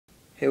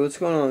Hey, what's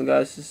going on,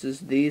 guys? This is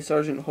the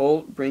Sergeant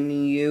Holt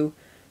bringing you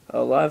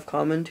a live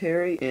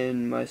commentary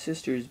in my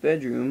sister's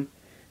bedroom.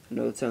 I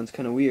know it sounds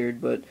kind of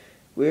weird, but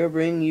we're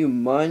bringing you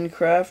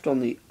Minecraft on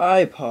the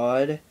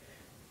iPod.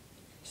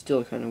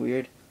 Still kind of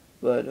weird,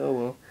 but oh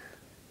well.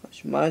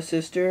 My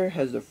sister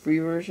has the free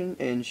version,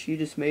 and she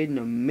just made an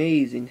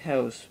amazing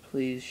house.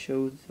 Please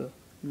show the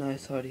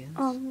nice audience.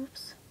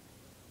 Whoops.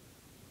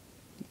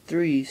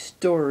 3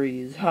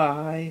 stories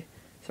high.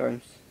 Sorry,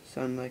 I'm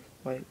sounding like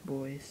white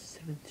boy,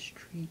 7th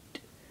Street.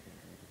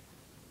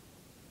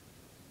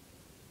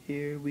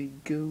 Here we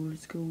go,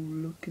 let's go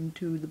look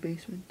into the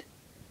basement.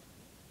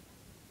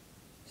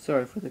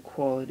 Sorry for the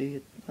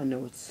quality, I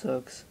know it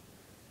sucks.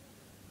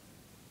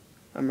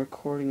 I'm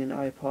recording an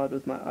iPod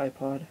with my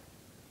iPod.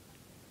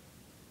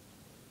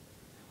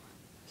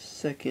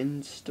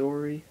 2nd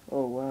story.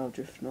 Oh wow,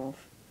 drifting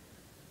off.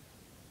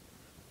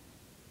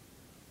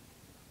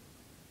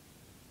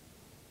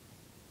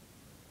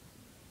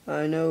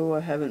 I know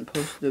I haven't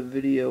posted a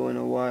video in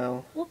a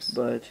while,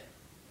 but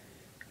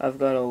I've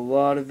got a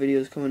lot of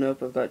videos coming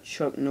up. I've got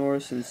Chuck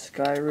Norris and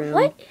Skyrim.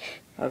 What?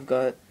 I've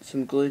got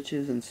some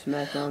glitches in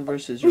SmackDown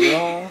vs.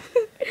 Raw.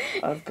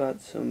 I've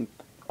got some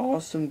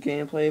awesome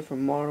gameplay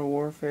from Modern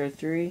Warfare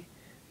 3.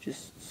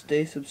 Just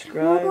stay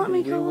subscribed and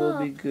we will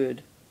be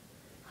good.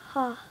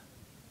 There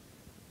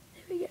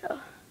we go.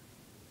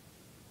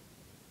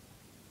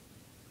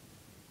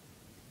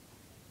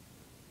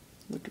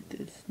 Look at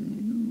this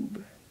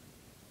noob.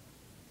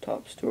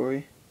 Top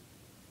story.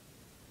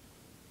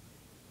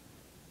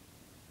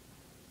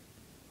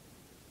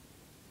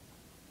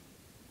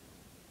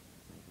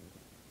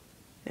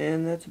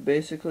 And that's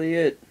basically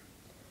it.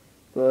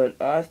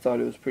 But I thought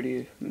it was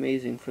pretty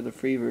amazing for the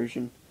free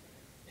version.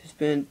 I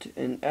spent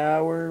an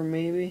hour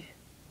maybe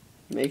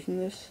making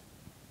this.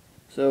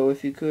 So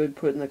if you could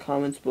put in the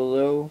comments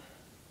below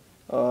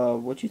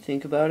what you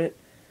think about it.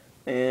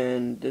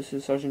 And this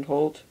is Sergeant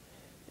Holt.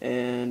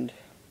 And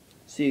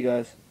see you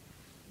guys.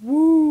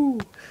 Woo!